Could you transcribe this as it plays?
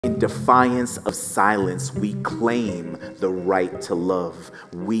In defiance of silence, we claim the right to love.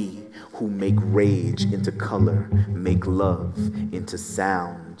 We who make rage into color, make love into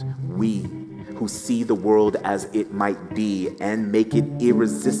sound. We who see the world as it might be and make it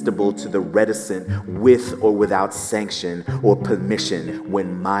irresistible to the reticent, with or without sanction or permission.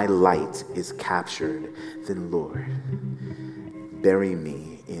 When my light is captured, then Lord, bury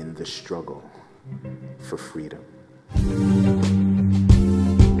me in the struggle for freedom.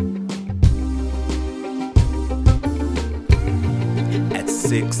 At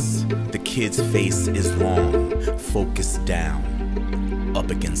 6, the kid's face is long, focused down, up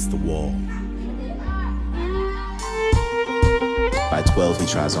against the wall. By 12, he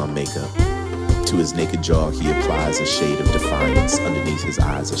tries on makeup. To his naked jaw, he applies a shade of defiance. Underneath his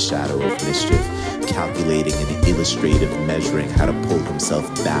eyes, a shadow of mischief, calculating and illustrative, measuring how to pull himself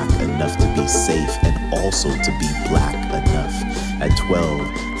back enough to be safe and also to be black enough. At 12,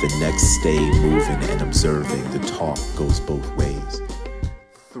 the next stay moving and observing. The talk goes both ways.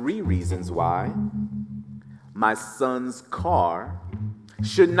 3 reasons why my son's car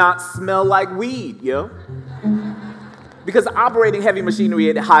should not smell like weed, yo. Because operating heavy machinery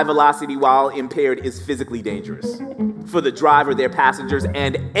at high velocity while impaired is physically dangerous for the driver, their passengers,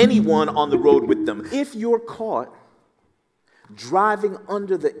 and anyone on the road with them. If you're caught driving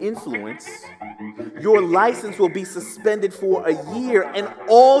under the influence, your license will be suspended for a year and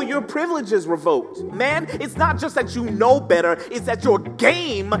all your privileges revoked. Man, it's not just that you know better, it's that your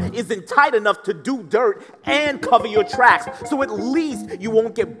game isn't tight enough to do dirt and cover your tracks. So at least you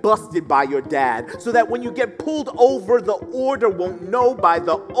won't get busted by your dad, so that when you get pulled over, the order won't know by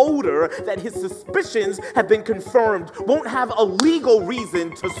the odor that his suspicions have been confirmed, won't have a legal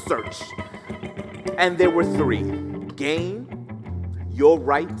reason to search. And there were 3. Game, your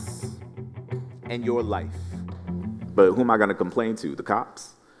rights, and your life. But who am I going to complain to? The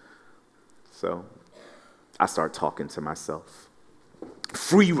cops? So I start talking to myself.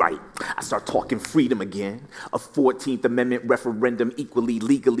 Free right. I start talking freedom again. A 14th Amendment referendum equally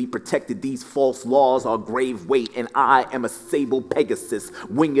legally protected. These false laws are grave weight, and I am a sable Pegasus,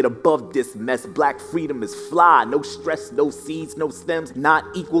 winged above this mess. Black freedom is fly. No stress, no seeds, no stems. Not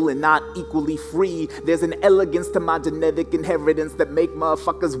equal and not equally free. There's an elegance to my genetic inheritance that make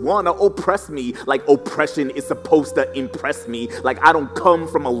motherfuckers wanna oppress me. Like oppression is supposed to impress me. Like I don't come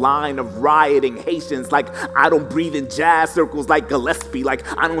from a line of rioting Haitians. Like I don't breathe in jazz circles like Gillespie. Like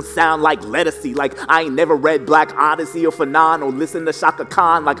I don't sound like Lettucey. Like I ain't never read Black Odyssey or Fanon or listened to Shaka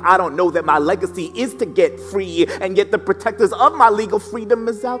Khan. Like I don't know that my legacy is to get free, and yet the protectors of my legal freedom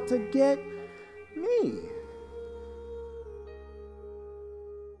is out to get me.